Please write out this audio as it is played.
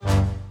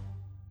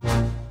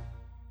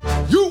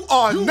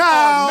are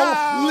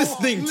now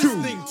listening to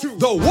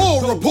the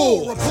War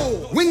Report,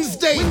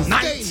 Wednesday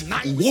night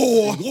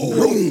War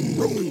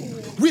Room,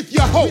 with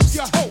your host,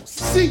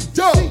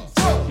 C-Dub.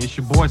 It's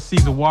your boy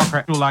Caesar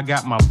Walker. I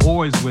got my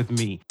boys with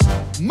me.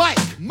 Mike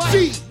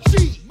G.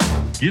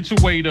 Get your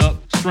weight up,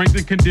 strength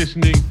and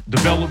conditioning,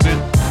 development.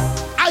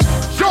 Ike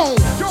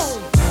Jones.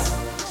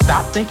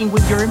 Stop thinking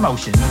with your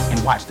emotions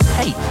and watch the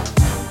tape.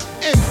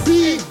 And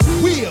Big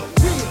Wil.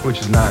 Which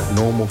is not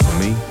normal for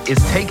me.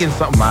 It's taking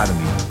something out of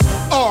me.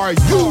 Are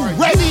you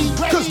ready?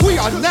 Because we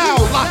are now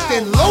locked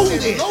and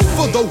loaded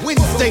for the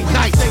Wednesday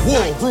night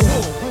War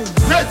Room.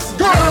 Let's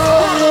go!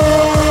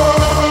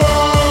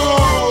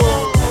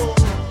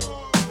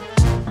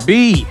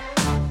 B.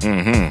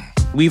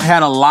 We've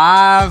had a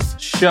live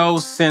show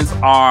since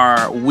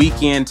our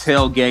weekend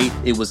tailgate.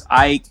 It was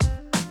Ike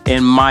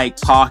and Mike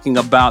talking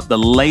about the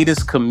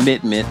latest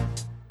commitment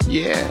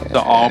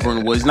to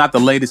Auburn. Was not the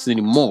latest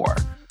anymore.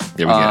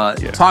 There we go.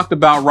 Talked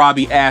about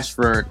Robbie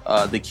Ashford,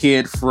 the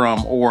kid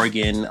from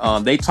Oregon.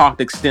 They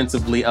talked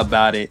extensively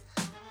about it.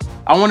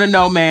 I want to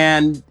know,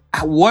 man,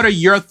 what are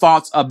your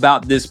thoughts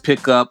about this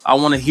pickup? I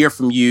want to hear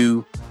from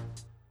you.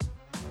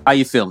 How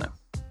you feeling?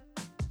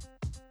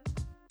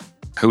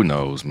 Who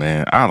knows,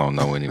 man? I don't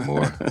know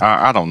anymore.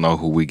 I don't know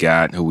who we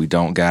got, who we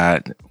don't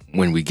got.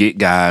 When we get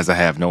guys, I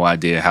have no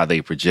idea how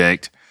they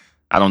project.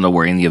 I don't know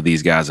where any of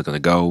these guys are going to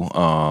go.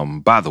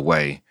 By the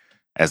way,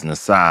 as an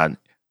aside,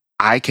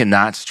 I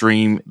cannot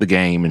stream the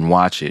game and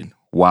watch it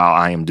while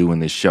I am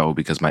doing this show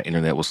because my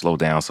internet will slow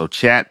down. So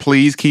chat,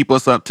 please keep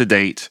us up to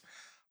date.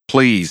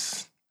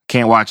 Please.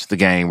 Can't watch the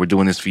game. We're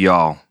doing this for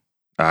y'all.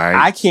 All right.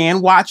 I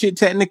can watch it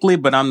technically,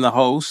 but I'm the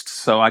host,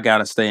 so I got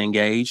to stay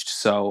engaged.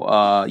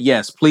 So,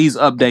 yes, please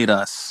update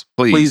us.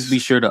 Please be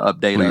sure to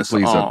update us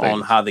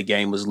on how the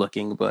game was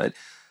looking. But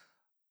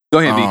go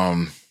ahead,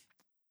 B.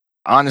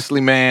 Honestly,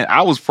 man,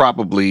 I was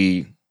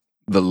probably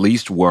the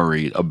least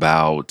worried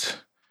about,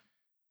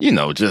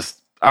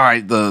 just, all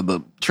right,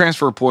 the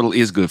transfer portal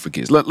is good for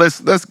kids.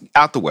 Let's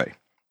out the way.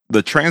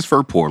 The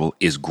transfer portal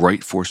is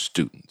great for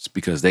students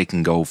because they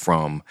can go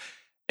from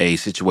a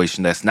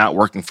situation that's not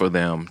working for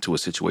them to a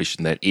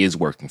situation that is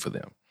working for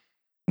them.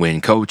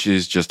 When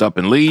coaches just up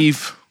and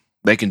leave,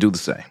 they can do the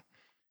same.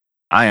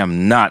 I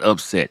am not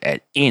upset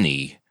at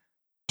any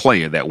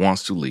player that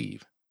wants to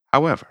leave.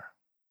 However,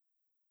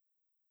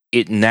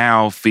 it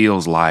now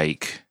feels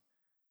like,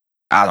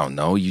 I don't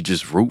know, you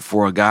just root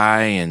for a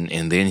guy and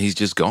then he's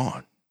just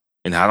gone.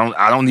 And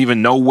I don't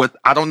even know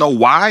I don't know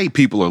why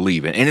people are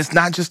leaving. And it's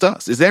not just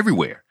us. It's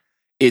everywhere.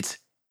 It's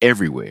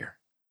everywhere.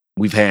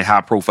 We've had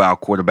high-profile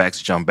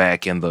quarterbacks jump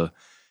back in the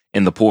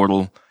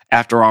portal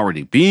after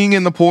already being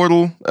in the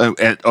portal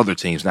at other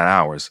teams, not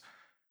ours.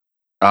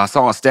 I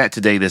saw a stat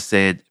today that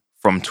said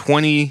from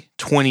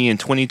 2020 and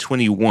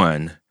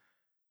 2021,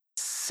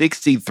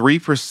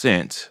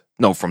 63%,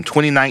 from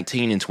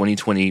 2019 and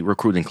 2020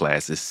 recruiting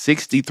classes,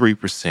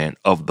 63%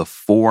 of the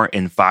 4-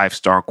 and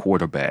 5-star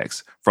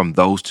quarterbacks from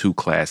those two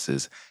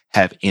classes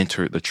have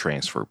entered the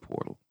transfer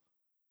portal.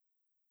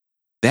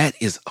 That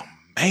is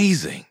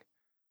amazing.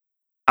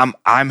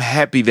 I'm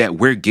happy that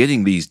we're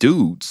getting these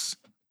dudes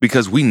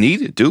because we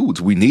needed dudes.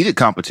 We needed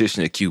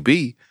competition at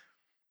QB.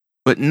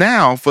 But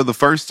now, for the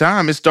first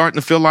time, it's starting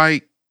to feel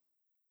like,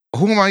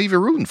 who am I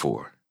even rooting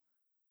for?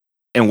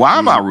 And why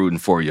am I rooting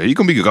for you? Are you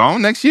going to be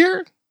gone next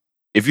year?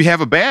 If you have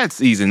a bad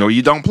season or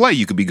you don't play,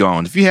 you could be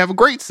gone. If you have a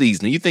great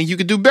season and you think you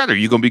could do better,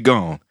 you're going to be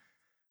gone.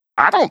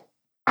 I don't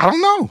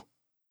know.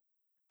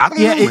 I don't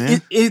know,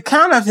 man. It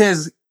kind of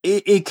has...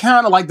 It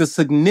kind of like the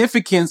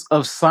significance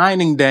of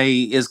signing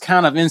day is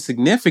kind of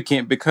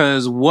insignificant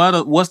because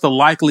what's the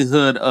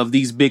likelihood of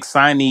these big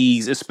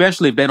signees,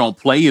 especially if they don't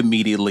play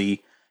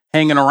immediately,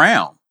 hanging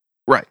around?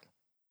 Right.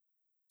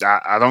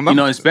 I don't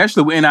know.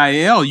 Especially with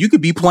NIL, you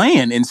could be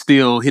playing and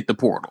still hit the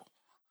portal.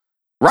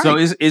 Right. So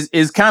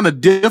it's kind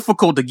of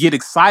difficult to get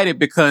excited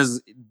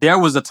because there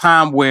was a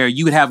time where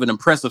you would have an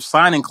impressive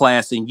signing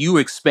class and you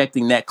were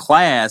expecting that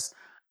class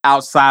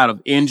outside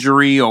of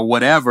injury or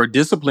whatever,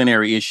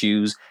 disciplinary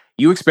issues,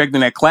 you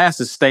expecting that class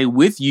to stay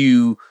with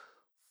you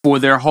for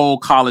their whole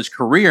college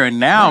career. And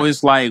now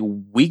It's like,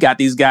 we got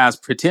these guys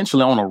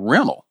potentially on a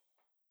rental.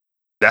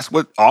 That's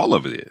what all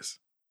of it is.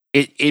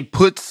 It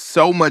puts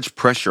so much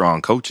pressure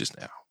on coaches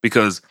now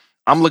because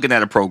I'm looking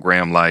at a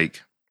program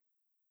like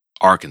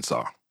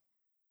Arkansas.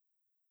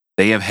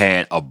 They have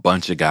had a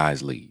bunch of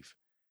guys leave.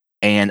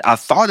 And I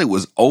thought it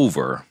was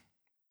over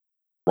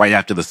right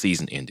after the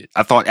season ended.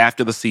 I thought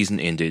after the season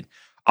ended,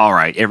 all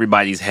right,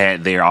 everybody's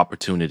had their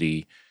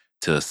opportunity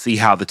to see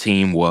how the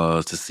team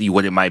was, to see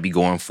what it might be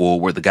going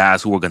for, where the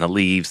guys who are going to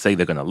leave say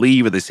they're going to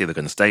leave or they say they're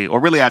going to stay, or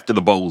really after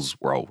the bowls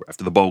were over,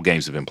 after the bowl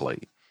games have been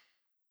played.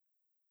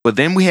 But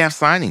then we have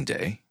signing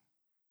day,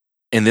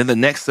 and then the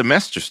next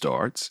semester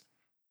starts,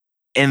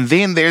 and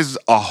then there's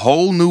a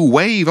whole new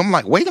wave. I'm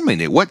like, wait a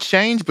minute, what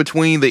changed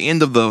between the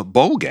end of the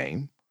bowl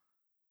game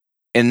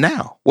and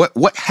now?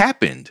 What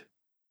happened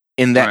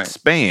in that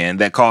span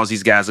that caused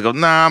these guys to go,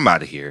 nah, I'm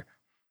out of here?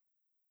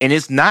 And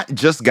it's not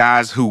just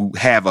guys who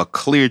have a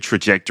clear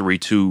trajectory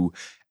to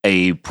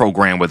a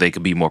program where they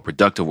could be more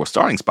productive or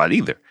starting spot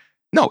either.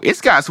 No,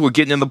 it's guys who are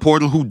getting in the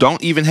portal who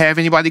don't even have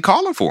anybody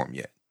calling for them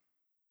yet.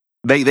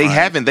 They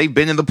haven't. They've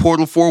been in the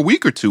portal for a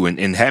week or two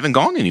and haven't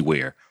gone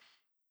anywhere.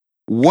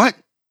 What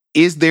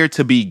is there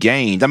to be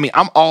gained? I mean,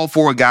 I'm all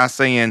for a guy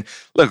saying,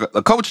 look,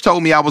 the coach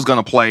told me I was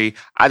going to play.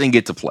 I didn't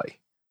get to play,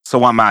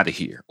 so I'm out of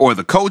here. Or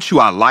the coach who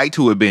I liked,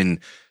 who had been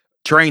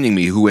training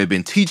me, who had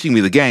been teaching me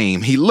the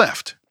game, he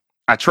left.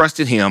 I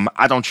trusted him.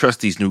 I don't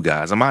trust these new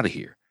guys. I'm out of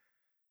here.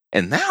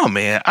 And now,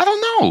 man, I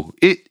don't know.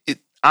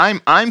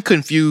 I'm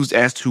confused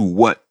as to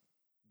what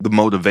the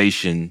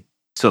motivation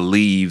to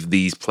leave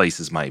these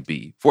places might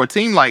be. For a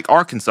team like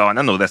Arkansas, and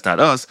I know that's not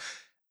us,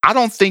 I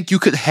don't think you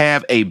could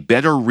have a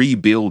better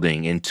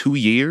rebuilding in 2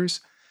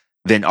 years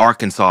than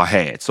Arkansas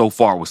had so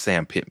far with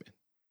Sam Pittman.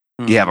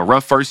 You have a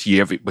rough first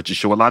year, but you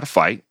show a lot of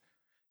fight.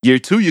 Year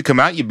 2, you come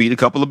out, you beat a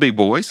couple of big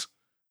boys,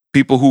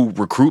 people who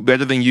recruit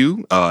better than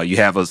you.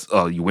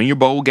 You win your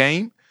bowl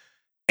game,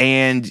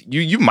 and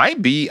you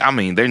might be. I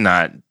mean, they're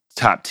not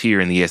top tier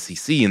in the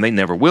SEC, and they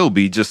never will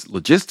be, just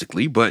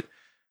logistically. But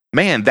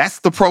man,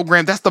 that's the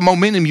program. That's the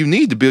momentum you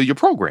need to build your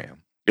program.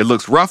 It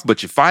looks rough,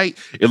 but you fight.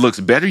 It looks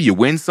better. You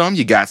win some.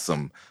 You got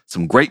some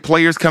great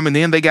players coming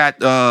in. They got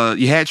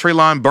you had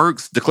Treylon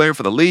Burks declared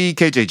for the league.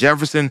 KJ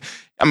Jefferson.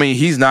 I mean,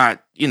 he's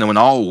not an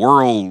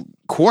all-world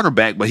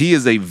quarterback, but he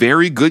is a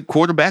very good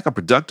quarterback, a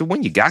productive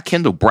one. You got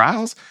Kendall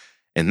Browse,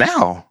 and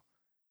now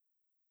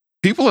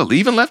people are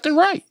leaving left and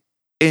right,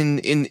 and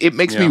it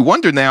makes me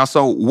wonder now.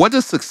 So, what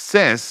does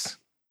success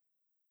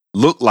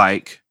look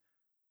like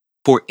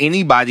for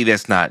anybody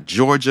that's not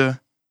Georgia,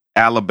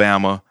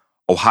 Alabama,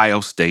 Ohio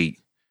State,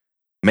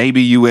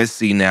 maybe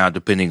USC now,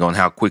 depending on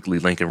how quickly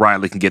Lincoln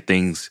Riley can get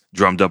things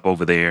drummed up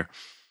over there.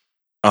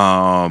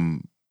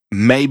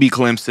 Maybe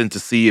Clemson,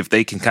 to see if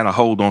they can kind of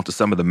hold on to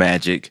some of the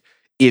magic.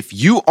 If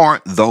you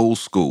aren't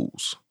those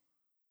schools,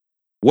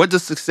 what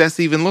does success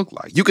even look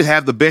like? You could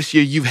have the best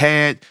year you've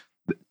had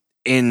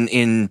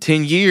in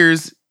 10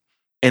 years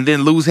and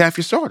then lose half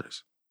your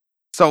starters.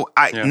 So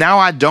now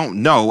I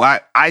don't know.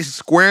 I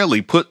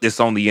squarely put this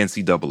on the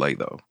NCAA,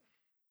 though.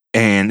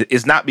 And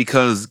it's not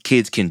because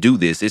kids can do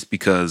this. It's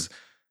because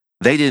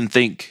they didn't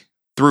think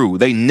through.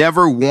 They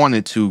never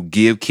wanted to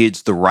give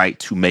kids the right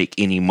to make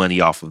any money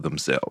off of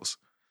themselves.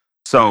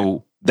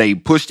 So they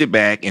pushed it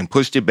back and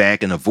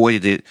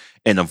avoided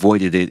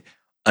it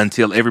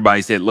until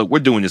everybody said, look, we're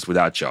doing this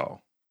without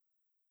y'all.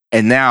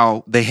 And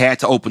now they had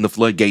to open the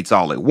floodgates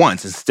all at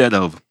once instead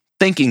of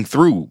thinking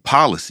through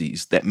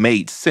policies that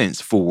made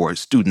sense for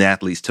student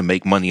athletes to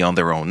make money on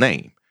their own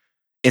name.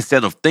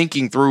 Instead of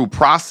thinking through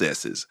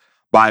processes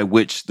by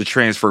which the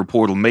transfer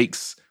portal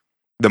makes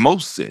the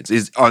most sense.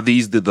 Are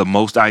these the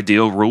most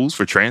ideal rules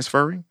for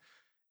transferring?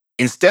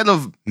 Instead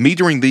of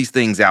metering these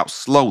things out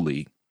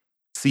slowly,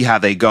 see how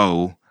they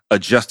go,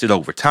 adjust it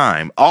over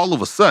time, all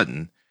of a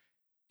sudden,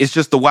 it's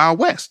just the Wild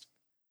West.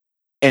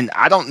 And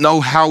I don't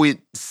know how it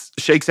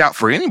shakes out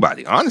for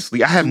anybody.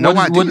 Honestly, I have no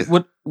idea.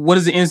 What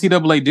does the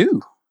NCAA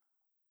do?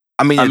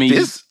 I mean, I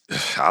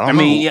don't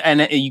know.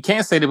 And you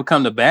can't say they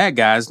become the bad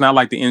guys. It's not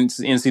like the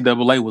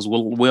NCAA was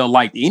well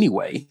liked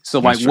anyway. So,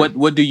 like,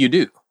 what do you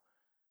do?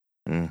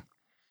 I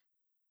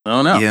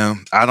don't know. Yeah,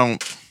 I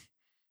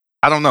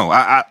don't know.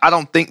 I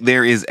don't think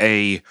there is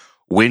a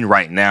win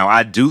right now.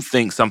 I do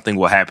think something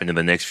will happen in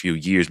the next few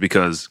years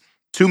because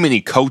too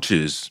many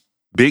coaches,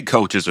 big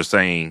coaches, are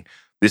saying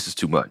this is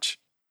too much.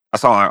 I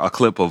saw a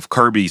clip of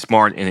Kirby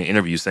Smart in an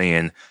interview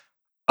saying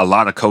a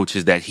lot of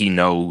coaches that he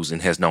knows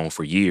and has known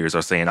for years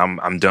are saying,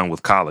 I'm done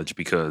with college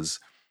because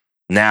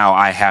now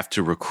I have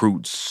to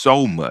recruit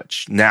so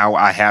much. Now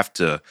I have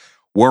to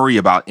worry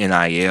about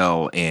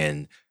NIL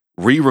and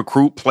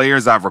re-recruit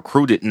players I've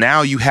recruited.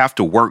 Now you have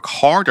to work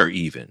harder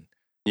even.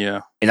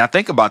 Yeah. And I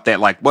think about that,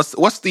 like,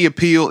 what's the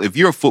appeal if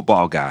you're a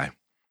football guy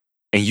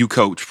and you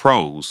coach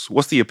pros?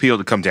 What's the appeal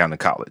to come down to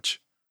college?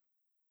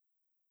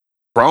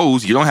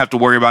 Pros, you don't have to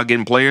worry about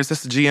getting players.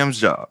 That's the GM's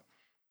job.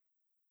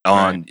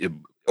 On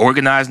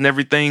organizing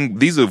everything,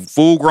 these are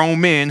full-grown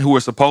men who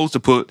are supposed to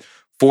put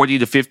 40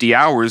 to 50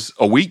 hours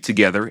a week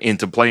together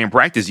into play and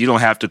practice. You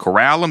don't have to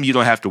corral them. You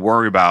don't have to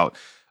worry about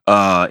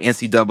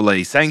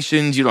NCAA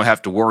sanctions. You don't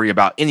have to worry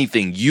about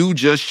anything. You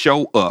just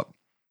show up,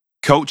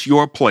 coach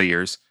your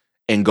players,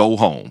 and go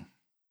home.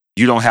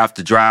 You don't have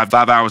to drive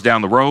 5 hours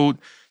down the road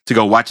to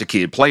go watch a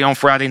kid play on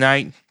Friday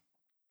night.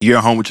 You're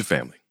at home with your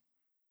family.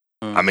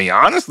 I mean,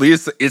 honestly,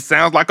 it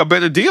sounds like a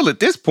better deal at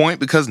this point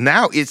because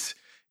now it's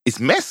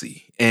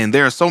messy and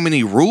there are so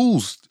many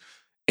rules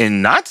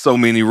and not so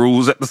many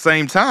rules at the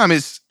same time.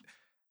 It's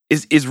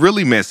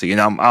really messy.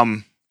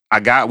 And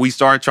we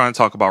started trying to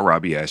talk about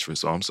Robbie Ashford,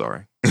 so I'm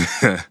sorry.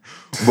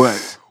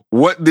 But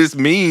what this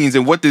means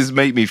and what this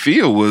made me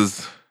feel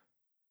was,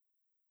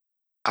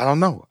 I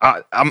don't know.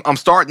 I'm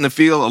starting to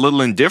feel a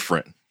little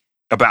indifferent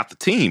about the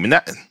team. And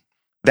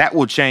that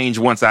will change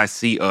once I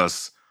see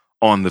us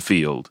on the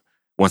field.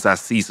 Once I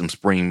see some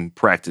spring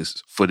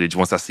practice footage,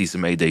 once I see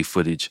some A-Day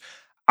footage,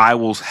 I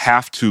will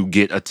have to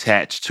get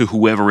attached to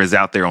whoever is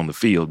out there on the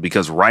field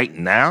because right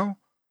now,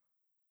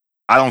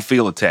 I don't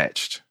feel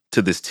attached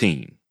to this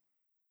team.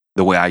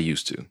 the way I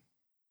used to.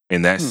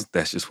 And that's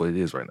just what it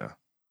is right now.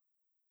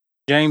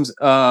 James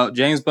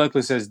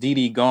Buckley says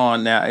Dede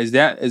gone. Now, is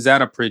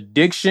that a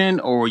prediction,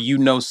 or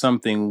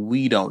something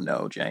we don't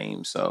know,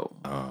 James? So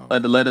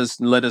let us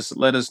know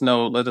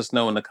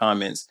in the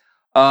comments.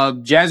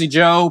 Jazzy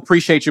Joe,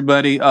 appreciate you,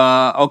 buddy.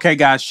 Okay,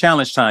 guys,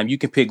 challenge time. You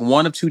can pick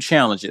one of two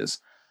challenges.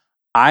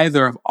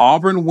 Either if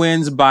Auburn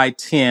wins by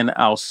 10,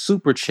 I'll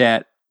super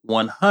chat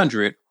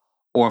 100,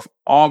 or if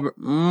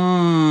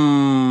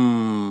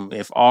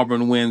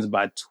Auburn wins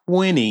by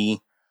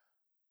 20,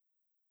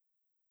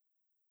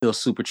 he'll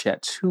super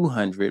chat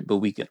 200, but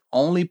we can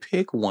only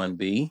pick one,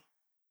 B.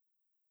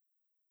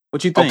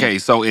 What you think? Okay,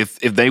 so if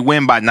they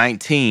win by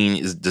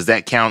 19, does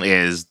that count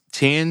as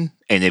 10?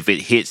 And if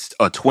it hits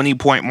a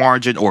 20-point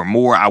margin or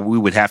more, we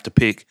would have to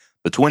pick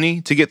the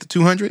 20 to get the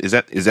 200? Is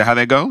that how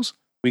that goes?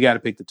 We got to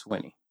pick the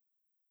 20.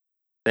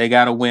 They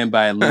got to win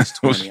by at least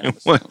 20.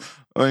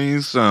 What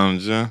you sound,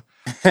 John?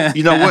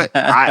 You know what?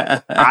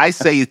 I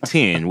say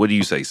 10. What do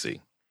you say, C?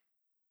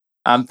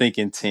 I'm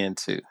thinking 10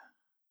 too.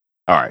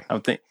 All right.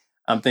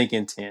 I'm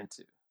thinking 10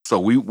 too. So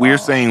we're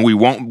saying we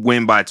won't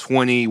win by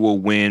 20. We'll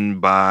win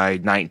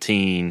by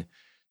 19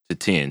 to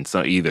 10.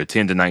 So either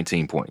 10 to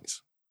 19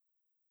 points.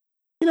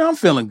 I'm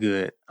feeling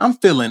good. I'm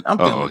feeling.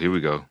 Oh, here we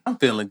go. I'm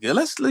feeling good.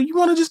 You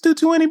want to just do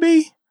 20,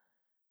 B?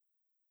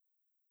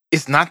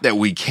 It's not that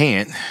we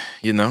can't,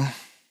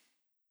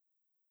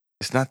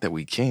 It's not that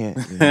we can't.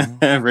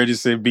 Reggie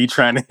said, "B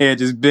trying to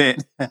hedge his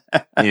bet."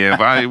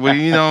 Yeah,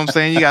 you know what I'm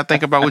saying? You got to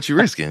think about what you're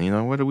risking.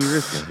 What are we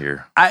risking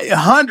here?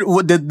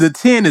 100. The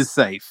 10 is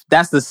safe.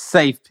 That's the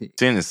safe pick.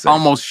 10 is safe.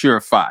 Almost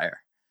surefire.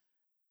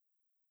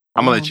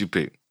 I'm gonna let you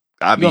pick.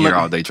 I'll be here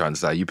all day trying to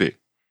decide. You pick.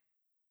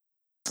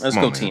 Let's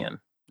go 10.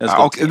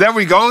 Okay, there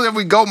we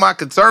go. My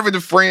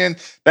conservative friend.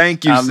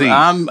 Thank you, C.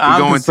 I'm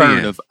going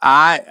conservative.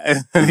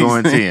 10. We're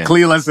going 10.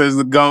 Cleveland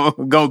says go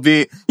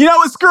big. You know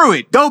what? Screw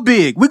it. Go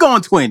big. We're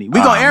going 20.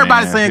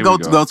 Everybody's saying go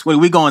 20.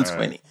 We're going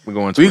 20. Right. We're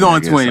going 20. We're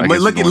going 20.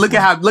 But look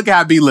at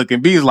how B looking.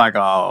 B is like, oh.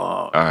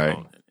 All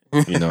right.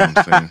 You know what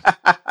I'm saying?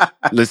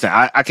 Listen,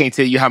 I can't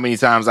tell you how many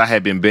times I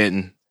had been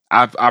betting.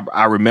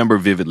 I remember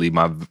vividly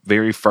my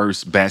very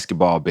first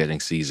basketball betting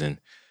season,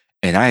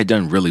 and I had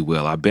done really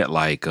well. I bet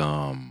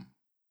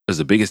it was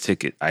the biggest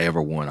ticket I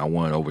ever won. I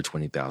won over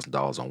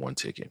 $20,000 on one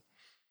ticket.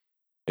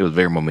 It was a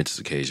very momentous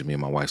occasion. Me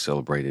and my wife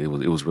celebrated. It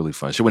was really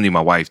fun. She wasn't even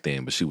my wife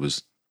then, but she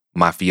was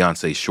my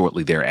fiance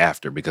shortly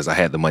thereafter because I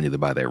had the money to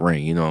buy that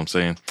ring. You know what I'm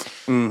saying?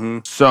 Mm-hmm.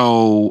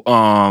 So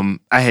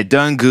I had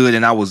done good,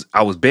 and I was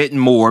betting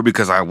more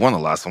because I won a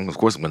lot. So of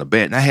course I'm going to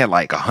bet. And I had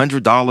like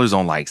 $100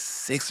 on like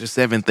 6 or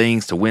 7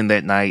 things to win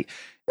that night.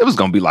 It was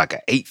going to be like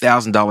an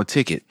 $8,000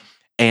 ticket.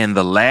 And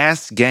the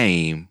last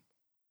game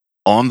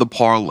on the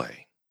parlay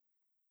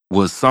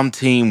was some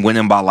team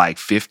winning by like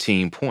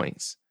 15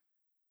 points.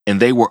 And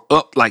they were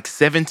up like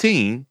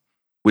 17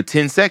 with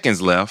 10 seconds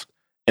left.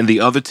 And the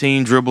other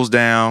team dribbles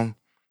down,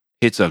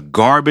 hits a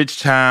garbage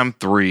time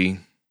 3.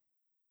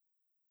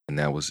 And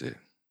that was it.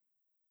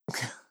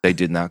 They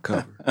did not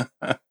cover.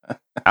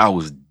 I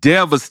was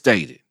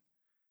devastated.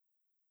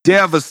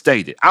 I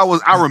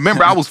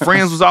remember I was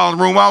friends was all in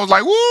the room. I was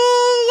like, woo,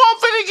 I'm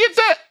finna get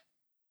that.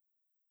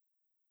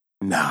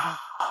 Nah.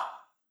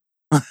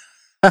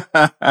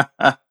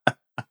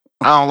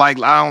 I don't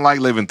like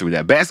living through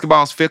that.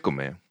 Basketball's fickle,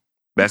 man.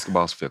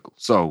 Basketball's fickle.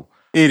 So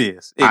it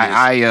is.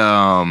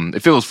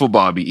 If it was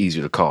football, it'd be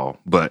easier to call.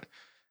 But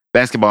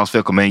basketball's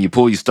fickle, man. You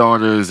pull your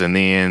starters, and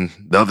then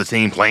the other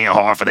team playing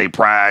hard for their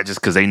pride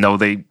just because they know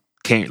they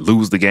can't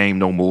lose the game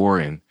no more,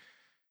 and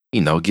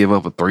give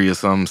up a 3 or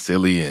something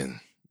silly. And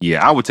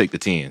yeah, I would take the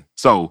 10.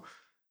 So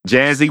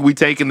Jazzy, we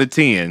taking the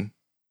 10.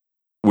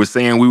 We're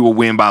saying we will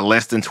win by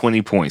less than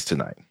 20 points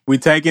tonight. We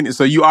taking it.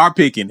 So you are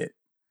picking it.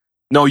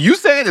 No, you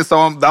said it, so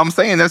I'm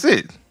saying that's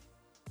it.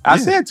 I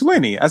said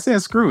 20. I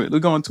said screw it. We're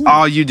going 20.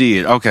 Oh, you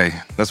did. Okay,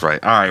 that's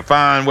right. All right,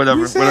 fine.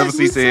 Whatever. Whatever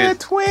C said.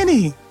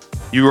 20.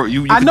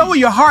 You I know where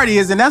your heart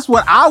is, and that's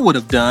what I would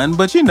have done.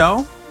 But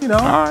All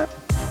right.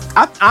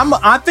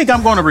 I think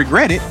I'm going to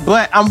regret it,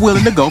 but I'm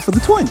willing to go for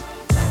the 20.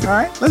 All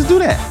right, let's do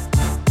that.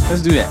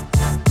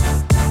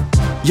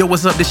 Yo,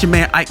 what's up? This your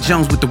man Ike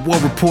Jones with the War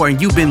Report,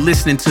 and you've been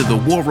listening to the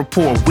War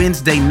Report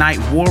Wednesday Night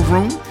War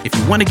Room. If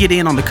you want to get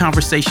in on the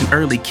conversation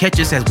early, catch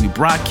us as we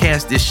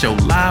broadcast this show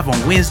live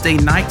on Wednesday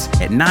nights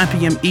at 9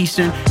 p.m.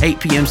 Eastern,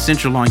 8 p.m.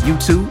 Central on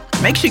YouTube.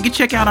 Make sure you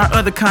check out our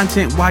other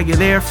content while you're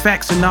there.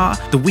 Facts and All,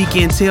 the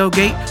Weekend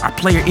Tailgate, our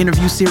player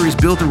interview series,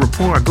 Build a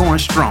Rapport are going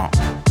strong.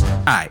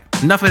 All right,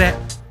 enough of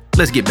that.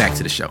 Let's get back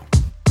to the show.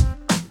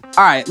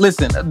 All right,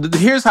 listen,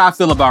 here's how I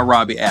feel about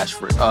Robbie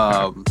Ashford.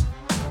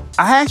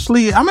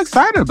 I'm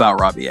excited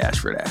about Robbie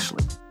Ashford,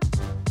 actually.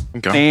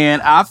 Okay.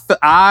 And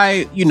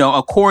I,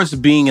 of course,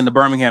 being in the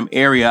Birmingham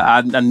area,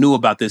 I knew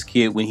about this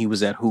kid when he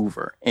was at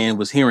Hoover and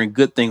was hearing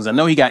good things. I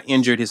know he got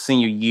injured his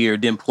senior year,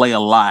 didn't play a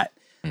lot.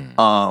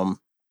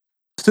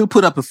 Still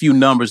put up a few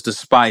numbers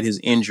despite his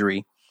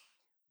injury.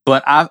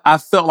 But I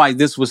felt like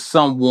this was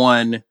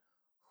someone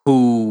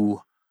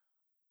who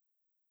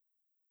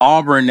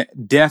Auburn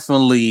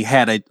definitely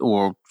had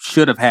or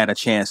should have had a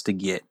chance to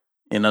get.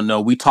 And I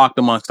know we talked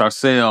amongst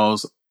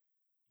ourselves.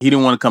 He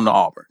didn't want to come to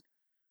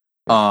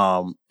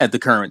Auburn at the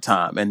current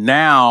time. And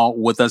now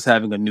with us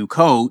having a new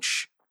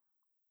coach,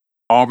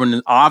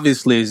 Auburn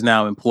obviously is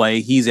now in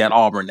play. He's at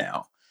Auburn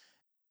now.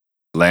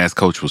 Last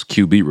coach was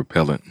QB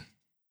repellent.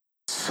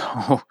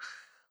 So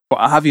for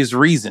obvious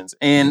reasons.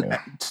 And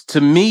to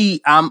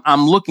me,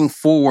 I'm looking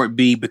forward,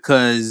 B,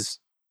 because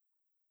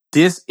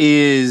this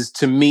is,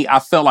 to me, I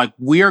felt like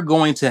we're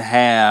going to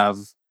have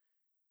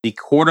the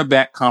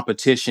quarterback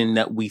competition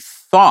that we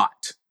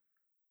thought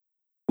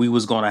we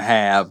was going to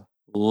have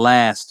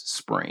last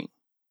spring.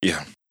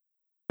 Yeah.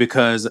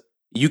 Because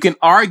you can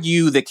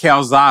argue that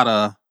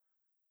Calzada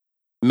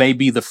may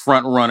be the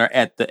front runner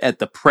at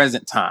the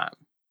present time,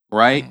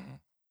 right?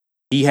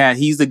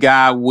 He's the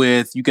guy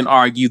with, you can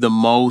argue, the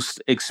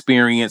most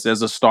experience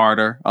as a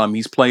starter.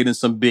 He's played in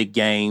some big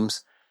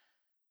games.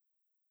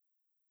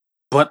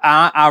 But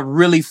I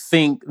really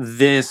think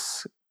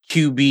this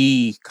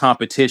QB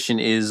competition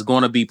is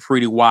going to be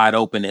pretty wide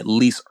open, at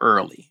least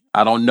early.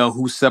 I don't know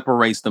who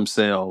separates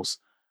themselves,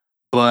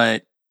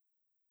 but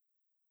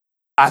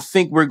I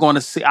think we're going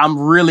to see. I'm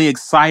really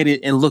excited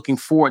and looking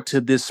forward to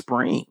this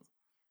spring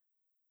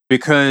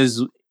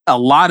because a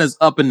lot is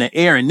up in the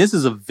air, and this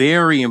is a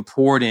very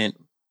important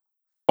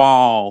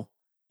fall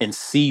and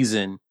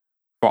season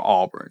for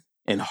Auburn.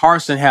 And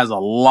Harsin has a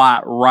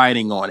lot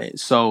riding on it.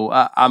 So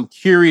I'm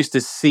curious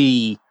to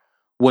see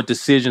what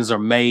decisions are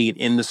made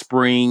in the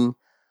spring.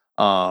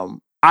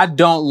 I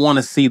don't want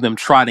to see them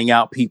trotting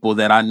out people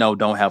that I know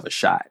don't have a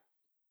shot.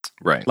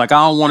 Right. Like,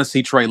 I don't want to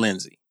see Trey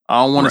Lindsey.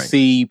 I don't want to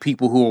see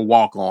people who are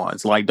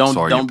walk-ons. Like,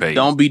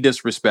 don't be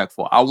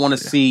disrespectful. I want to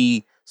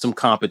see some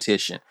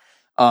competition.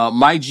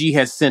 Mike G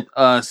has sent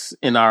us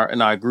in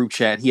our group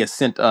chat. He has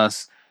sent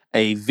us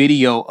a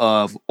video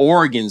of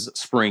Oregon's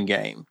spring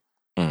game.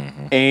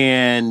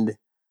 And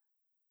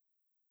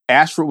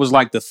Ashford was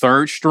like the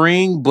third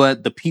string,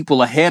 but the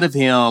people ahead of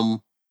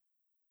him,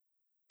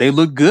 they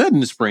looked good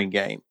in the spring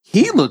game.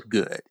 He looked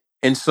good.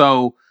 And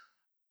so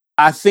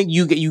I think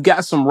you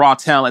got some raw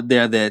talent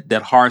there that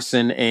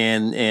Harsin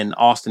and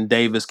Austin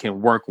Davis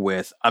can work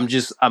with. I'm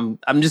just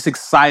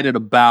excited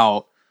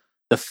about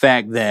the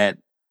fact that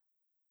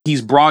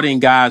he's brought in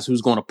guys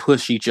who's going to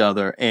push each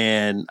other,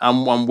 and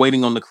I'm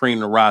waiting on the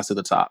cream to rise to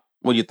the top.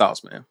 What are your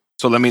thoughts, man?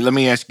 So let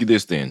me ask you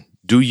this then.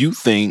 Do you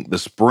think the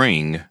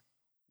spring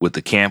with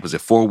the camp, is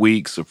it 4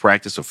 weeks of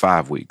practice or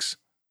 5 weeks?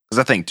 Because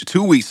I think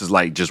 2 weeks is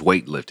like just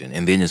weightlifting,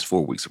 and then it's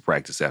 4 weeks of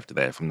practice after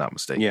that, if I'm not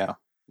mistaken.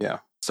 Yeah.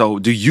 So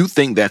do you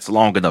think that's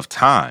long enough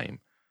time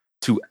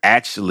to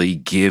actually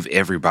give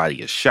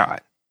everybody a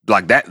shot?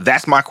 Like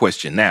that's my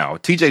question now.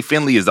 TJ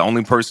Finley is the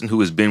only person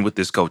who has been with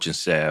this coaching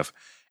staff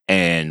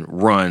and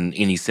run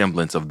any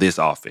semblance of this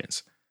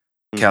offense.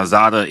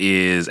 Calzada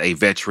is a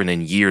veteran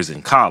in years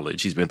in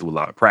college. He's been through a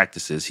lot of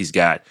practices. He's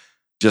got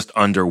just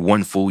under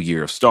 1 full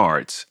year of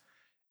starts.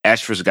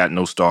 Ashford's got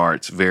no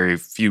starts, very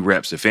few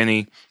reps, if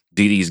any.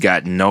 Didi's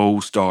got no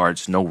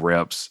starts, no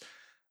reps.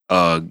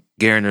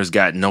 Garner's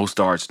got no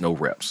starts, no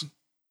reps.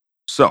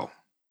 So,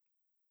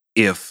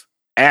 if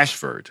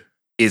Ashford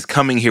is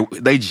coming here,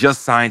 they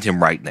just signed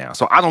him right now.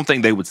 So I don't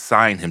think they would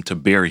sign him to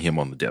bury him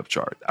on the depth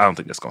chart. I don't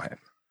think that's going to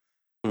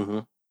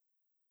happen.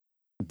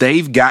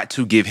 They've got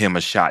to give him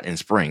a shot in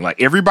spring.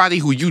 Like, everybody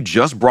who you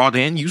just brought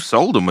in, you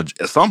sold them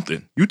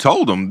something. You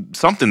told them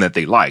something that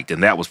they liked,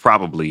 and that was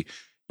probably,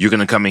 you're going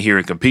to come in here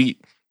and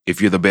compete.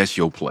 If you're the best,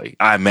 you'll play.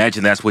 I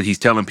imagine that's what he's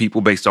telling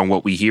people based on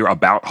what we hear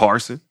about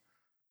Harsin,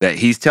 that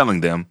he's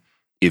telling them,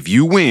 if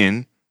you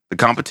win the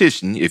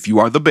competition, if you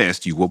are the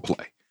best, you will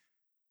play.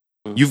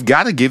 You've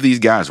got to give these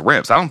guys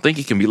reps. I don't think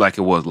it can be like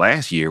it was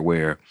last year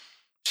where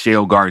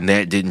Shale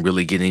Garnett didn't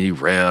really get any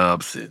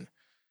reps, and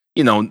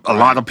a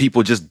lot of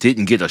people just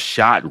didn't get a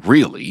shot,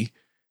 really.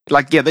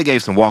 Like, yeah, they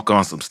gave some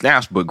walk-ons, some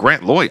snaps, but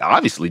Grant Lloyd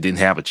obviously didn't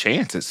have a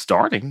chance at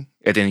starting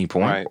at any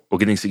point or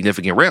getting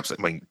significant reps.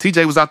 I mean,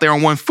 TJ was out there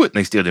on 1 foot, and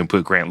they still didn't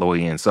put Grant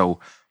Lloyd in. So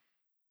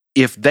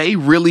if they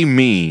really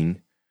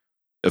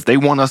if they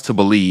want us to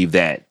believe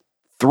that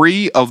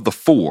 3 of the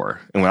 4,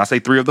 and when I say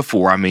 3 of the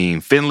 4, I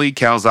mean Finley,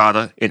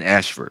 Calzada, and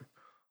Ashford,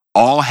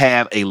 all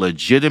have a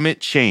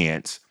legitimate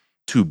chance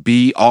to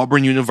be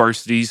Auburn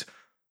University's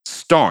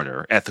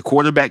starter at the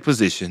quarterback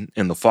position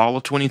in the fall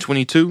of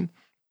 2022,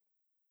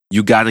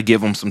 you got to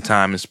give them some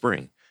time in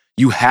spring.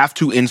 You have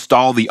to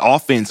install the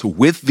offense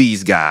with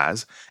these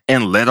guys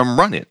and let them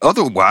run it.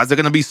 Otherwise, they're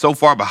going to be so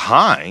far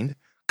behind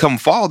come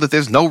fall that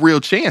there's no real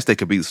chance they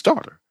could be the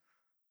starter.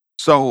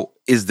 So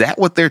is that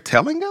what they're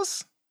telling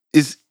us?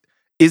 Is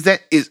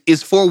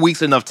 4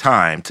 weeks enough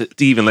time to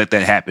even let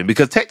that happen?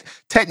 Because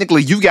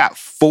technically, you've got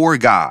 4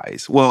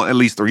 guys. Well, at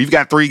least 3. You've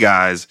got 3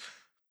 guys.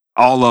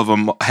 All of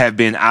them have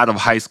been out of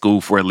high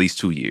school for at least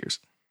 2 years.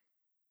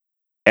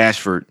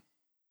 Ashford,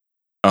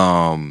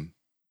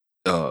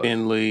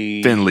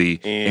 Finley,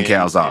 and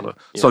Calzada.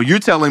 So you're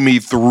telling me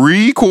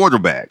 3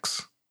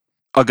 quarterbacks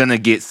are going to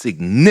get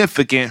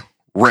significant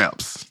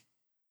reps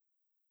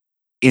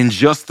in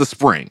just the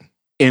spring.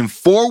 In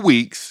 4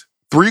 weeks,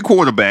 3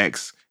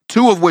 quarterbacks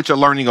two of which are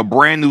learning a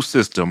brand new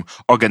system,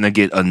 are going to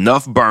get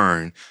enough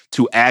burn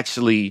to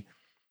actually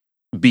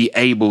be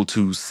able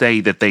to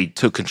say that they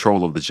took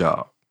control of the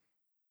job.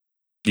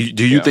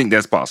 Do you think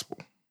that's possible?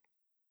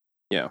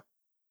 Yeah.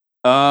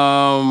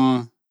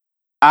 I'm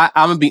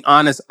going to be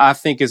honest. I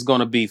think it's going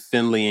to be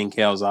Finley and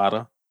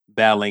Calzada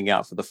battling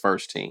out for the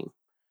first team.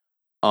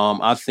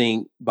 I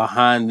think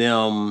behind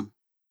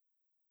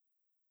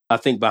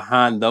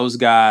those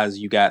guys,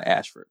 you got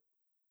Ashford.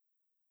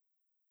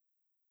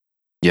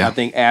 Yeah. I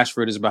think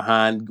Ashford is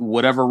behind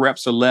whatever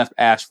reps are left.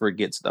 Ashford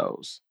gets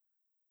those.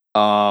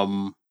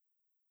 I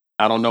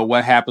don't know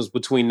what happens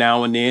between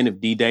now and then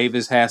if D.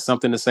 Davis has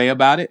something to say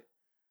about it,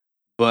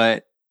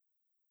 but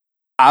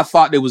I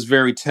thought it was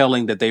very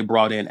telling that they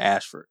brought in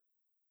Ashford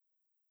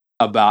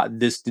about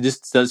this. This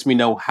lets me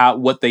know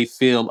what they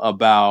feel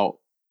about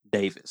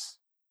Davis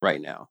right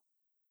now.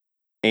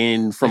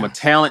 And from a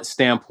talent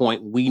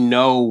standpoint, we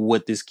know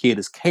what this kid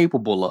is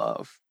capable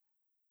of.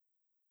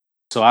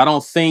 So I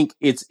don't think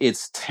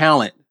it's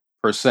talent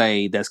per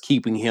se that's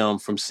keeping him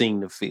from seeing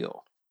the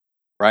field,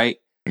 right?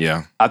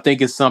 Yeah. I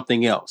think it's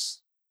something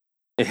else.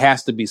 It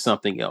has to be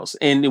something else.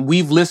 And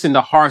we've listened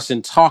to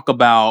Harsin talk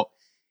about,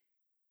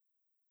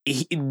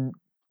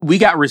 we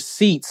got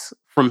receipts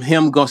from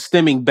him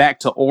stemming back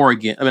to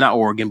Oregon. I mean, not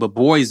Oregon, but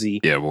Boise.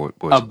 Yeah, Boise.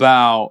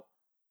 About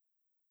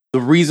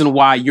the reason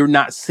why you're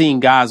not seeing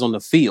guys on the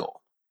field.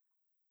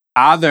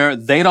 Either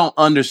they don't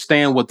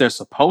understand what they're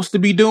supposed to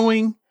be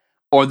doing,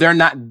 or they're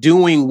not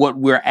doing what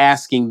we're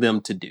asking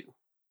them to do.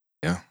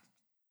 Yeah.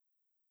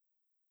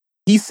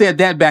 He said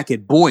that back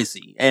at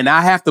Boise, and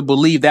I have to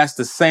believe that's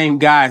the same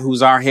guy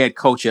who's our head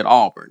coach at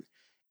Auburn.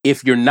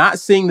 If you're not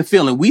seeing the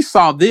field, and we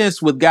saw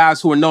this with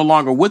guys who are no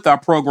longer with our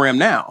program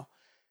now.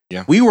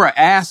 Yeah. We were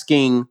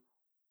asking,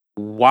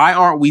 why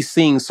aren't we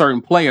seeing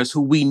certain players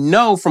who we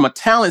know from a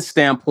talent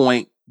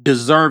standpoint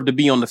deserve to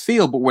be on the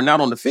field, but we're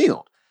not on the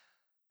field?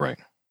 Right.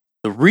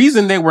 The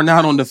reason they were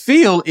not on the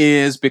field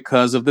is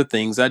because of the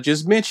things I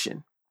just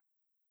mentioned.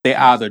 They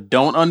either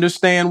don't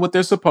understand what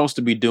they're supposed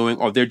to be doing,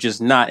 or they're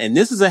just not. And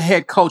this is a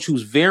head coach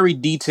who's very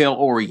detail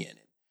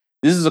oriented.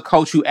 This is a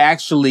coach who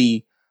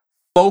actually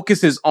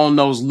focuses on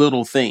those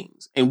little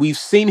things. And we've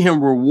seen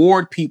him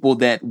reward people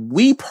that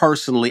we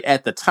personally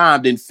at the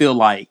time didn't feel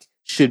like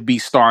should be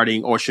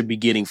starting or should be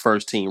getting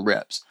first team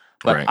reps.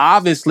 But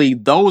obviously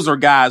those are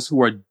guys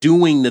who are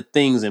doing the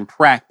things in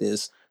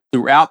practice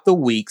throughout the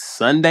week,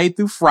 Sunday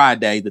through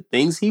Friday, the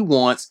things he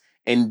wants.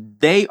 And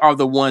they are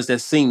the ones that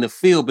seeing the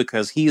field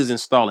because he is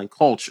installing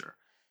culture.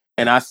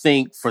 And I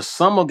think for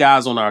some of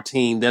guys on our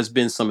team, there's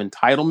been some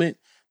entitlement.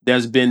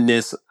 There's been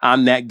this,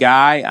 I'm that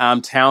guy,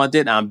 I'm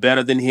talented, I'm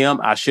better than him.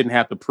 I shouldn't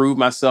have to prove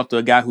myself to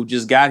a guy who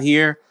just got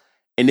here.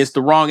 And it's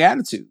the wrong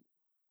attitude.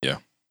 Yeah.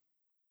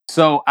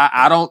 So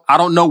I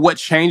don't know what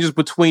changes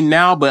between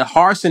now, but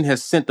Harsin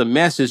has sent the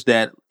message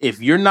that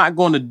if you're not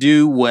going to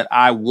do what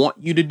I want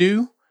you to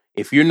do,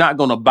 if you're not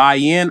going to buy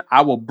in,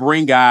 I will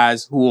bring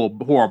guys who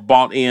are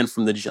bought in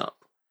from the jump.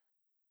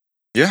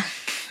 Yeah.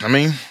 I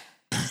mean,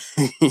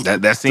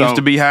 that seems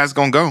to be how it's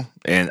going to go.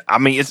 And I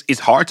mean, it's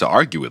hard to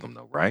argue with him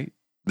though, right?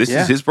 This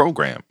is his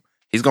program.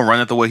 He's going to run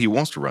it the way he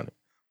wants to run it.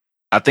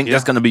 I think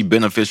that's going to be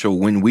beneficial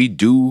when we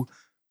do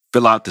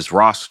fill out this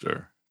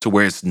roster to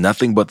where it's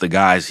nothing but the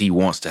guys he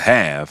wants to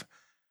have.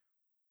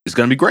 It's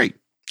going to be great.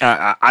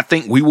 I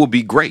think we will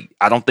be great.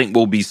 I don't think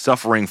we'll be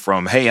suffering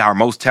from, hey, our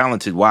most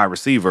talented wide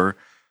receiver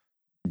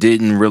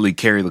didn't really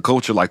carry the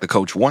culture like the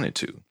coach wanted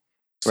to.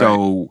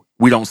 So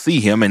we don't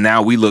see him, and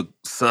now we look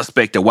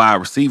suspect at wide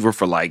receiver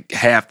for like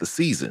half the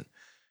season.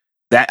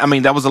 That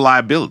was a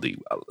liability.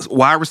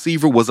 Wide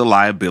receiver was a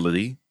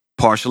liability,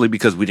 partially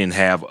because we didn't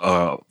have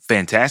a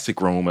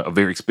fantastic room, a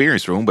very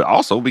experienced room, but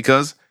also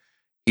because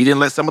he didn't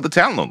let some of the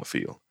talent on the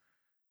field.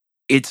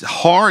 It's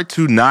hard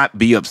to not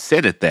be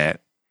upset at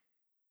that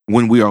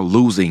when we are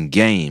losing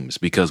games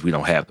because we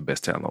don't have the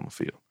best talent on the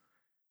field.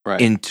 Right.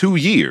 In 2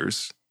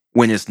 years,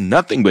 when it's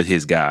nothing but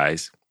his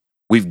guys,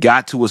 we've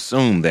got to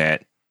assume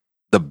that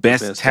the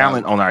best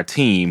talent on our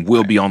team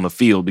will be on the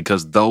field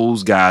because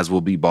those guys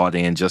will be bought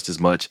in just as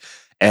much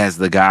as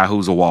the guy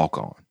who's a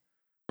walk-on.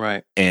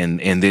 Right. And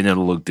then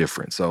it'll look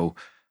different. So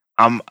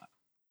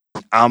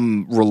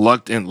I'm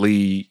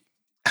reluctantly,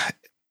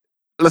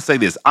 let's say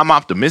this, I'm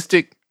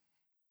optimistic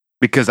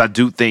because I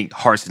do think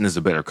Harsin is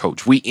a better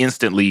coach. We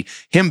instantly,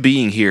 him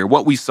being here,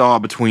 what we saw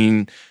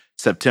between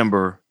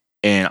September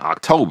and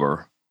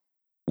October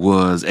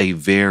was a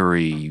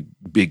very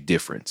big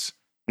difference.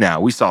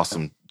 Now, we saw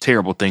some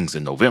terrible things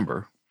in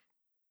November.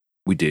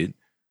 We did.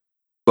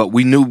 But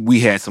we knew we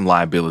had some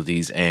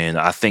liabilities, and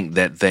I think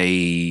that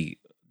they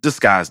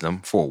disguised them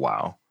for a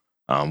while.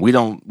 We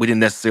didn't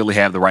necessarily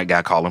have the right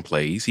guy calling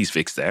plays. He's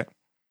fixed that.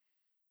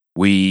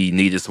 We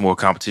needed some more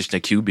competition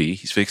at QB.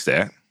 He's fixed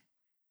that.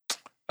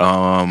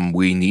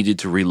 We needed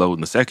to reload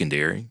in the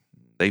secondary.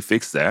 They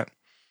fixed that.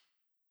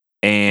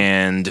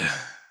 And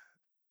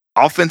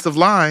offensive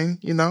line,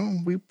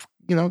 we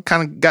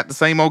kind of got the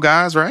same old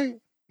guys, right?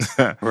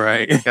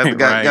 Right.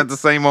 got the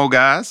same old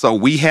guys. So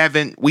we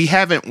haven't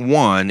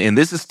won, and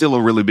this is still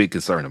a really big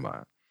concern of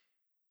mine.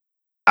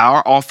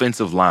 our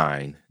offensive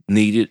line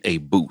needed a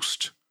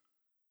boost.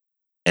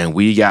 And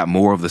we got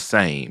more of the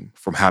same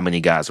from how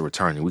many guys are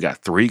returning. We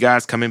got 3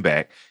 guys coming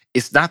back.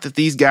 It's not that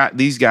these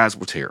guys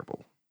were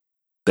terrible.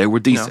 They were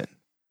decent.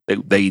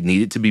 No. They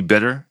needed to be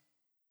better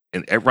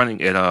in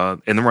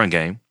the run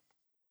game.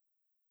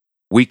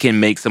 We can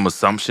make some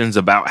assumptions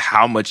about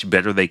how much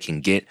better they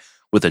can get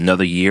with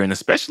another year, and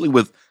especially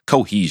with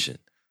cohesion.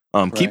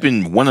 Right.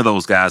 Keeping one of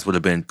those guys would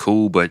have been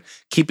cool, but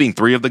keeping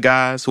 3 of the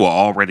guys who are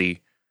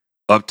already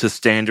up to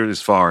standard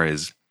as far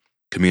as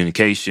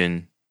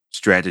communication,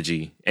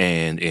 strategy,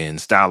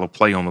 and style of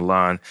play on the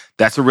line,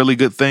 that's a really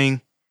good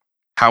thing.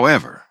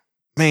 However,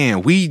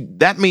 man,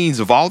 that means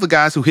of all the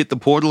guys who hit the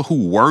portal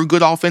who were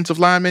good offensive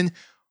linemen,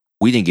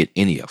 we didn't get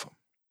any of them.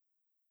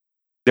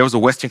 There was a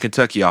Western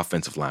Kentucky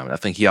offensive lineman. I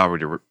think he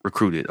already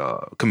recruited,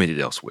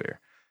 committed elsewhere.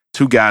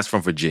 2 guys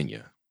from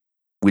Virginia.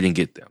 We didn't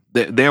get them.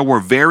 There were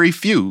very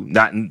few.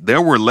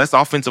 There were less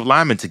offensive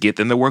linemen to get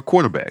than there were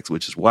quarterbacks,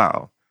 which is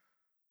wild.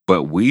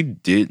 But we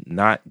did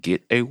not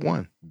get a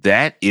one.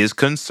 That is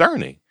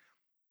concerning.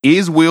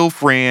 Is Will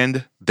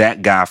Friend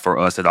that guy for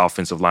us at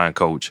offensive line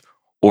coach,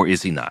 or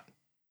is he not?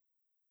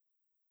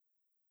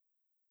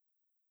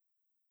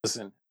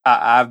 Listen,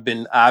 I've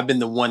been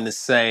the one to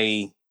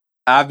say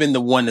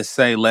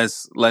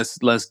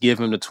let's give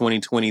him to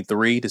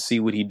 2023 to see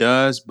what he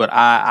does, but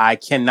I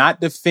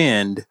cannot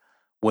defend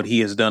what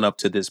he has done up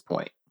to this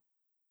point.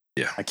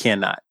 Yeah. I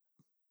cannot.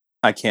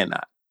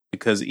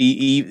 Because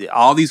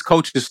all these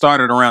coaches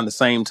started around the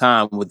same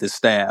time with this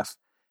staff,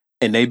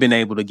 and they've been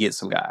able to get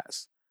some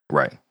guys.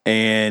 Right.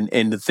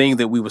 And the thing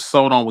that we were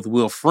sold on with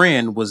Will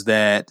Friend was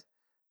that,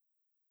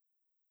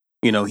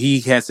 he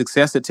had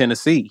success at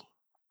Tennessee.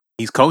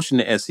 He's coaching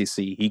the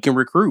SEC. He can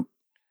recruit.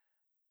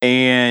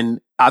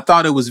 And I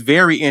thought it was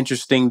very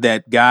interesting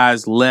that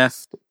guys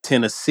left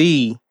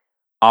Tennessee,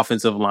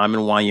 offensive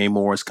lineman Wanye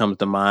Morris comes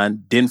to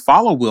mind, didn't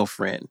follow Will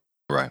Friend.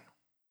 Right.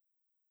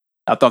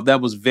 I thought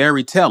that was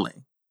very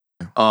telling.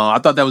 I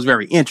thought that was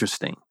very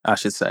interesting, I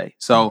should say.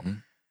 So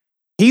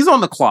he's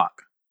on the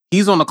clock.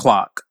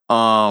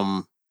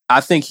 I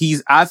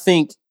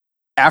think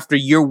after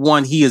year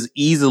 1, he is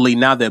easily,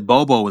 now that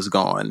Bobo is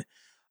gone,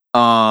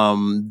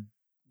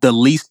 the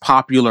least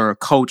popular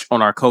coach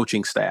on our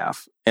coaching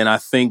staff. And I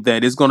think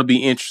that it's going to be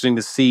interesting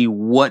to see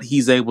what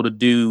he's able to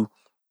do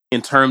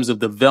in terms of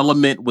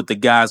development with the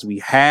guys we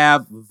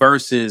have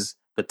versus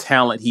the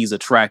talent he's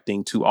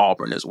attracting to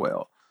Auburn as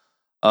well.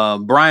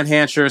 Brian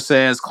Hansher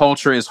says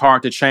culture is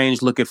hard to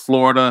change. Look at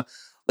Florida.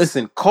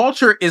 Listen,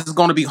 culture is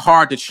going to be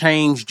hard to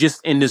change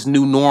just in this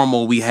new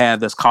normal we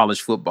have that's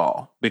college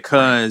football,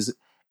 because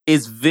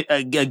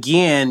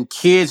again,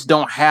 kids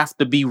don't have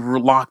to be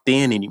locked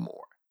in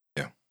anymore.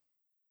 Yeah.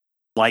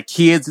 Like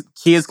kids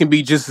can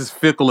be just as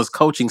fickle as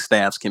coaching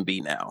staffs can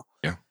be now.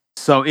 Yeah.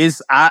 So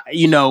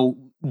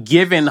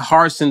given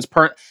Harson's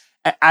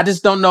I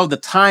just don't know the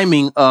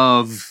timing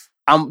of,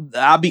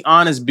 I'll be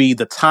honest,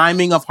 the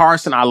timing of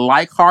Harsin. I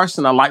like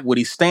Harsin. I like what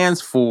he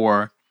stands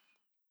for.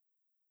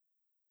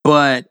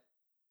 But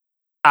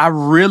I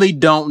really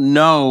don't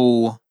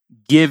know,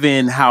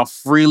 given how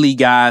freely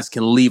guys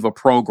can leave a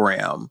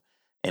program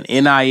and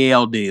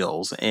NIL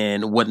deals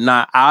and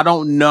whatnot, I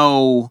don't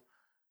know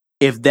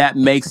if that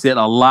makes it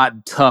a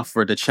lot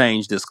tougher to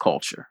change this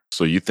culture.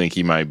 So you think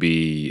he might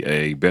be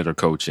a better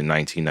coach in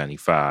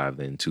 1995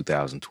 than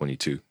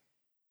 2022?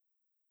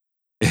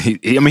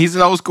 He's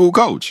an old school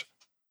coach.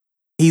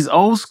 He's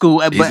old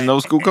school. He's an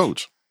old school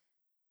coach.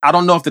 I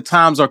don't know if the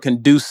times are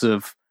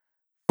conducive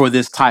for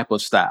this type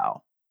of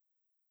style.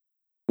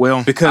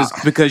 Well,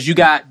 because you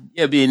got,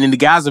 and the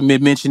guys have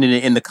been mentioning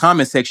it in the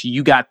comment section,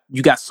 you got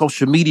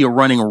social media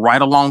running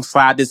right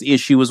alongside this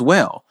issue as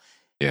well.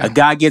 Yeah. A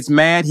guy gets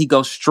mad, he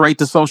goes straight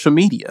to social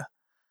media.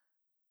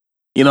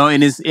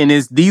 And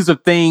these are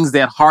things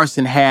that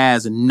Harsin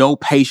has no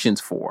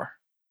patience for.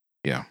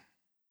 Yeah.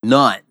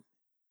 None.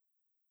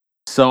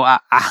 So I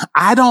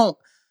don't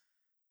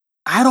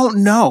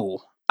know.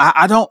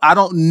 I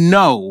don't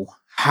know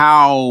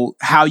how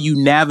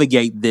you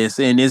navigate this.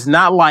 And it's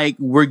not like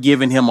we're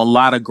giving him a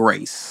lot of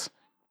grace,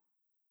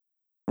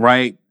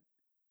 right?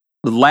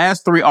 The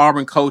last 3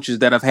 Auburn coaches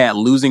that have had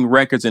losing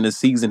records in the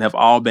season have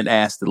all been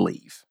asked to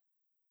leave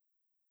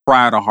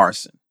prior to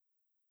Harsin.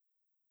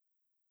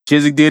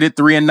 Chiswick did it,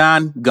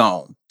 3-9,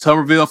 gone.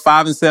 Tuberville,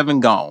 5-7,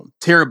 gone.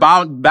 Terry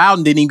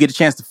Bowden didn't even get a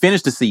chance to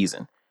finish the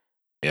season.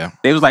 Yeah.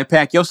 They was like,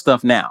 pack your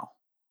stuff now.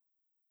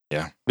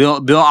 Yeah.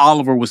 Bill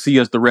Oliver will see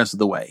us the rest of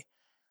the way.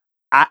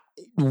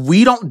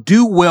 We don't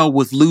do well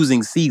with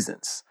losing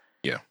seasons.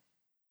 Yeah.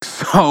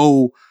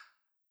 So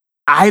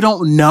I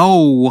don't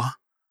know.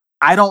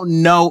 I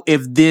don't know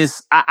if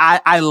this.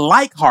 I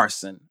like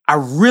Harsin. I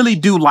really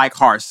do like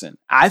Harsin.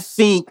 I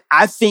think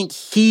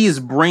he is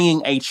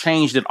bringing a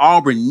change that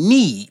Auburn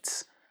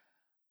needs.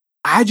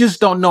 I just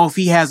don't know if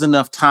he has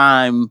enough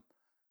time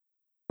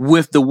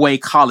with the way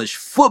college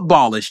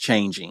football is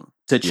changing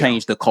to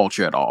change the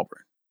culture at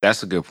Auburn.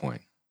 That's a good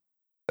point.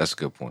 So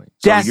you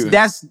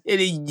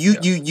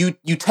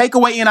take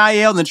away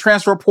NIL and the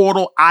transfer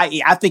portal.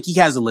 I think he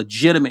has a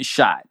legitimate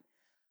shot.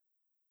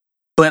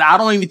 But I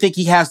don't even think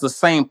he has the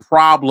same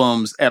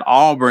problems at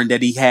Auburn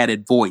that he had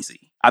at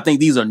Boise. I think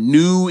these are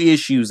new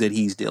issues that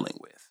he's dealing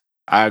with.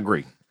 I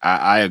agree.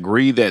 I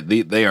agree that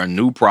they are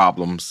new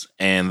problems,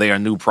 and they are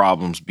new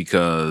problems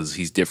because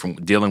he's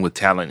dealing with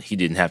talent he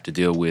didn't have to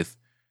deal with.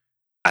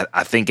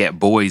 I think at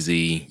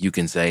Boise, you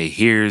can say,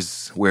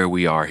 here's where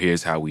we are,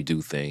 here's how we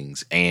do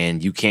things.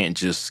 And you can't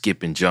just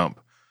skip and jump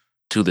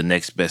to the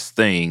next best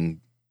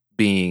thing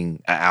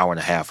being an hour and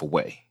a half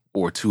away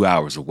or 2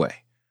 hours away.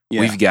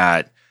 Yeah. We've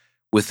got,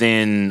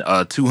 within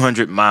a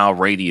 200-mile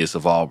radius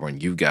of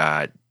Auburn, you've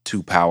got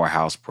 2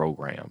 powerhouse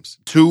programs.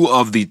 2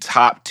 of the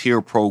top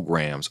tier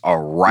programs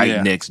are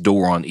right next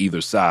door on either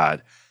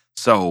side.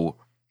 So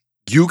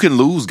you can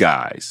lose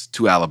guys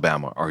to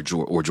Alabama or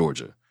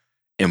Georgia.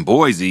 In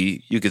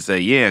Boise, you could say,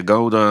 yeah,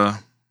 go to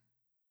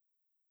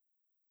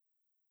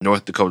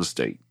North Dakota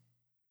State.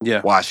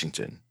 Yeah.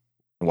 Washington.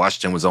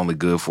 Washington was only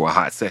good for a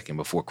hot second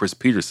before Chris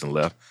Peterson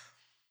left.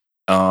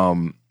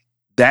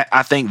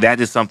 I think that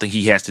is something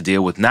he has to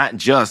deal with. Not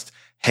just,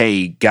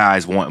 hey,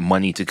 guys want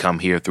money to come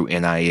here through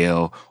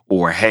NIL,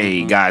 or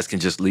hey, guys can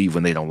just leave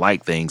when they don't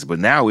like things. But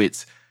now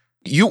it's,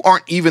 you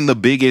aren't even the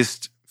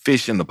biggest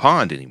fish in the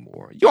pond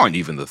anymore. You aren't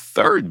even the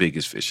 3rd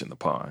biggest fish in the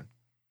pond.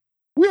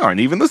 We aren't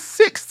even the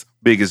 6th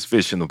biggest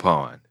fish in the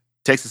pond.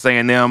 Texas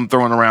A&M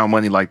throwing around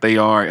money like they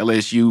are.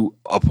 LSU,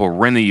 a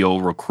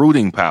perennial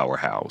recruiting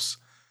powerhouse.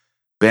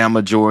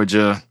 Bama,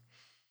 Georgia.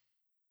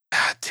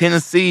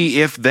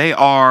 Tennessee, if they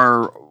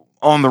are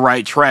on the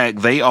right track,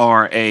 they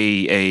are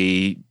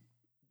a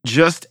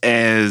just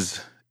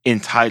as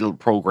entitled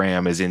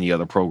program as any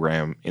other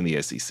program in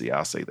the SEC.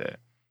 I'll say that.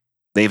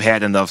 They've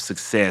had enough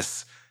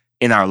success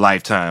in our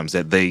lifetimes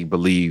that they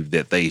believe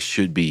that they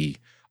should be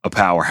a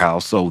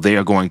powerhouse. So they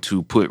are going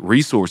to put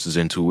resources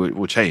into it,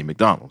 which, hey,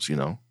 McDonald's,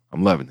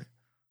 I'm loving it.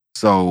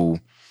 So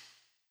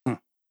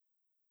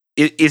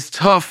it's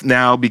tough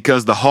now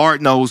because the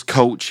hard-nosed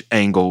coach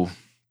angle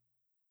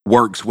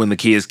works when the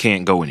kids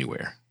can't go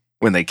anywhere.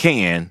 When they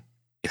can,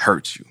 it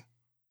hurts you.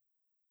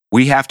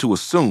 We have to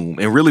assume,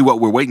 and really what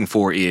we're waiting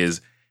for is,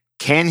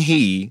 can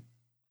he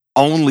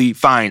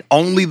find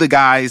only the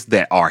guys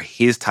that are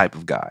his type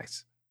of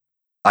guys?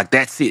 Like,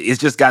 that's it.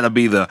 It's just got to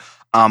be the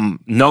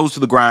nose to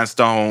the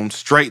grindstone,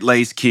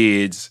 straight-laced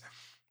kids,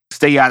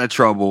 stay out of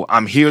trouble.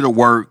 I'm here to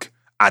work.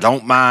 I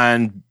don't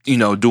mind,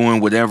 doing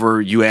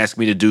whatever you ask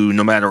me to do,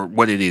 no matter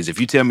what it is.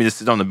 If you tell me to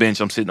sit on the bench,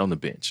 I'm sitting on the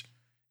bench.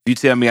 If you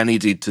tell me I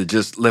need to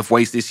just lift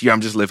weights this year,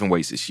 I'm just lifting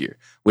weights this year.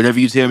 Whatever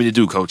you tell me to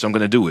do, coach, I'm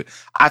going to do it.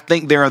 I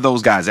think there are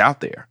those guys out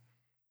there.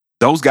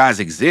 Those guys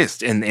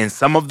exist, and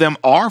some of them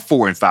are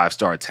 4- and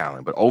 5-star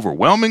talent, but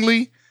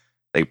overwhelmingly,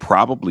 they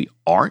probably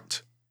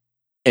aren't.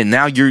 And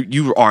now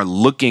you are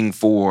looking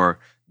for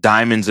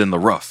diamonds in the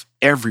rough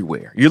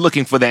everywhere. You're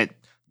looking for that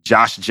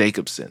Josh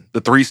Jacobson,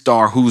 the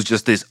 3-star who's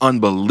just this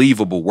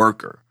unbelievable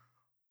worker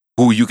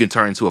who you can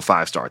turn into a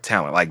 5-star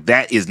talent. Like,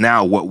 that is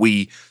now what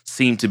we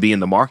seem to be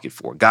in the market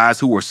for. Guys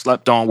who were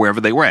slept on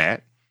wherever they were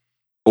at,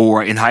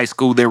 or in high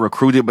school, they're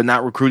recruited but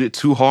not recruited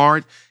too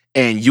hard.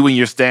 And you and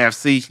your staff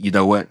see, you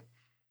know what?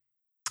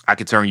 I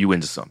could turn you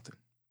into something.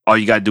 All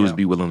you got to do is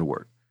be willing to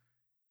work.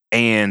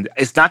 And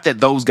it's not that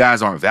those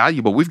guys aren't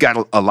valuable. We've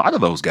got a lot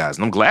of those guys,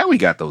 and I'm glad we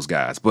got those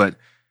guys. But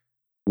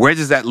where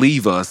does that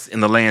leave us in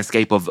the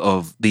landscape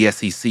of the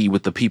SEC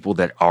with the people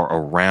that are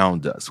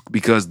around us?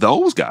 Because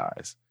those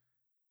guys,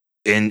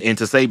 and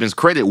to Saban's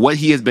credit, what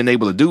he has been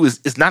able to do is,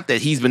 it's not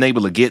that he's been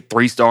able to get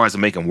 3 stars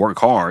and make them work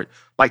hard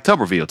like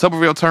Tuberville.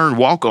 Tuberville turned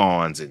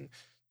walk-ons and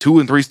 2-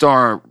 and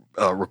 3-star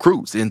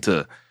recruits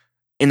into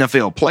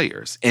NFL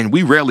players. And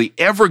we rarely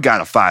ever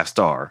got a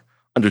 5-star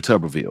under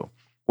Tuberville.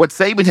 What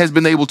Saban has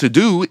been able to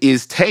do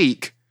is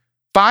take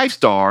 5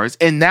 stars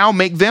and now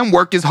make them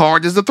work as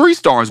hard as the 3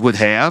 stars would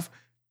have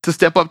to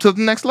step up to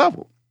the next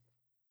level.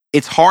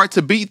 It's hard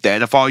to beat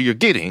that if all you're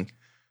getting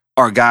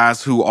are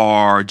guys who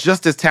are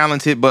just as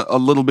talented but a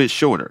little bit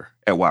shorter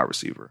at wide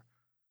receiver.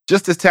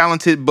 Just as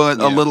talented but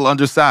a little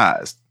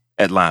undersized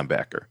at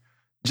linebacker.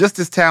 Just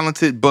as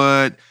talented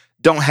but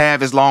don't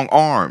have as long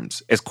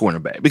arms as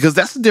cornerback. Because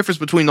that's the difference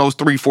between those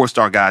 3,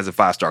 4-star guys and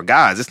 5-star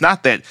guys. It's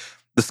not that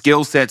the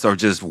skill sets are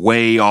just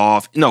way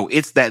off. No,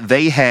 it's that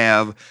they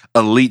have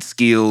elite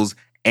skills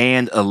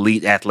and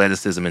elite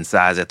athleticism and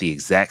size at the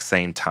exact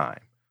same time.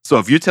 So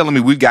if you're telling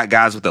me we've got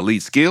guys with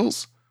elite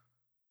skills,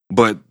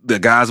 but the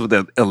guys with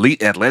the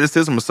elite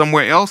athleticism are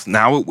somewhere else,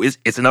 now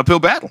it's an uphill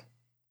battle.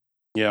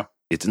 Yeah.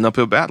 It's an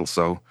uphill battle.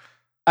 So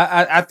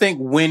I think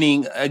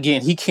winning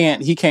again, he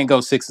can't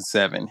go 6 and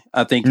 7.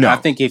 I think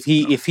if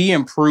he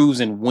improves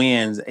and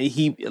wins,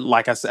 he,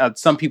 like I said,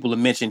 some people have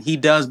mentioned, he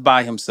does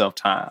buy himself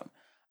time.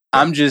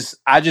 I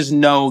just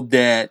know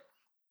that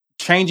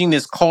changing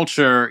this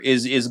culture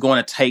is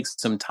going to take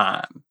some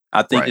time.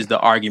 I think is the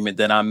argument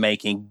that I'm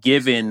making,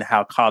 given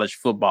how college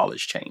football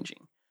is changing.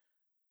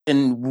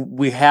 And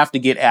we have to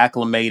get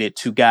acclimated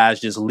to guys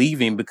just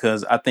leaving,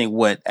 because I think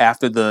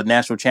after the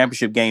national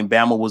championship game,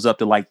 Bama was up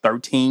to like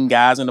 13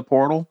 guys in the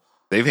portal.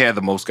 They've had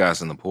the most guys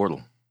in the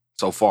portal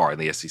so far in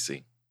the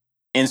SEC.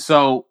 And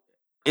so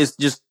it's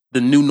just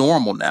the new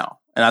normal now.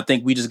 And I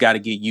think we just got to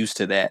get used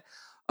to that.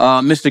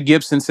 Mr.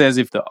 Gibson says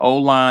if the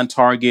O-line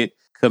target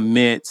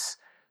commits,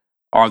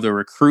 are the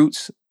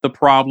recruits the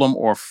problem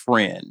or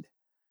Friend?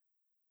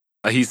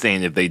 He's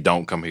saying if they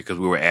don't come here, because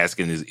we were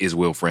asking, is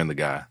Will Friend the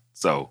guy?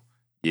 So,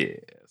 yeah.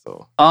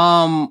 So,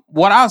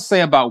 what I'll say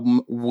about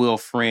Will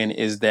Friend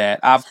is that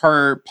I've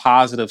heard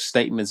positive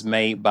statements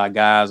made by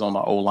guys on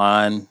the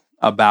O-line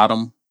about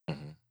him.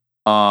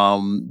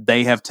 Mm-hmm.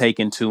 They have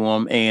taken to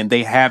him, and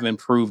they have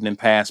improved in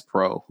pass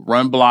pro.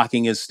 Run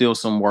blocking is still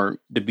some work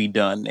to be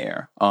done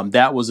there.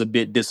 That was a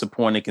bit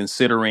disappointing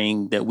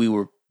considering that we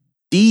were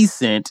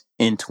decent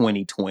in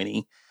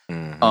 2020.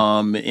 Mm-hmm.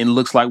 And it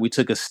looks like we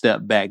took a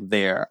step back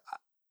there.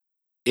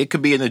 It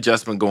could be an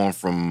adjustment going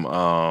from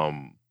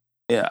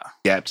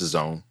gap to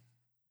zone.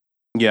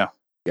 Yeah.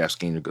 Gap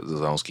scheme to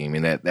zone scheme.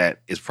 And that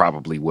is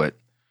probably what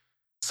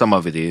some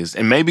of it is.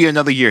 And maybe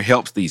another year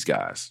helps these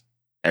guys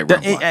at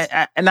run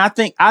blocks. And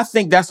I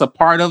think that's a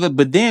part of it,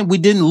 but then we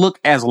didn't look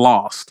as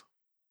lost.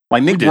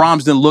 Like Nick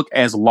Brahms didn't look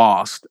as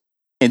lost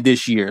in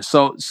this year.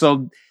 So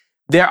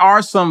there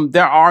are some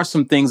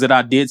things that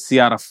I did see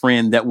out of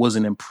Friend that was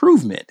an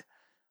improvement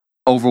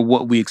over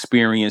what we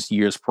experienced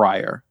years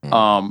prior.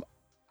 Mm-hmm.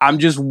 I'm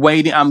just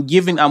waiting.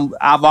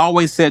 I've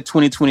always said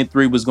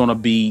 2023 was going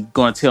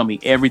to tell me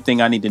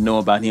everything I need to know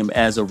about him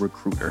as a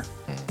recruiter.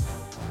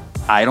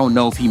 I don't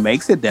know if he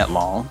makes it that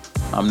long.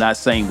 I'm not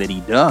saying that he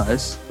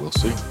does. We'll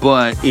see.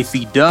 But if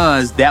he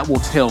does, that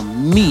will tell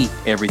me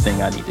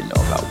everything I need to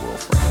know about Will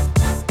Friend.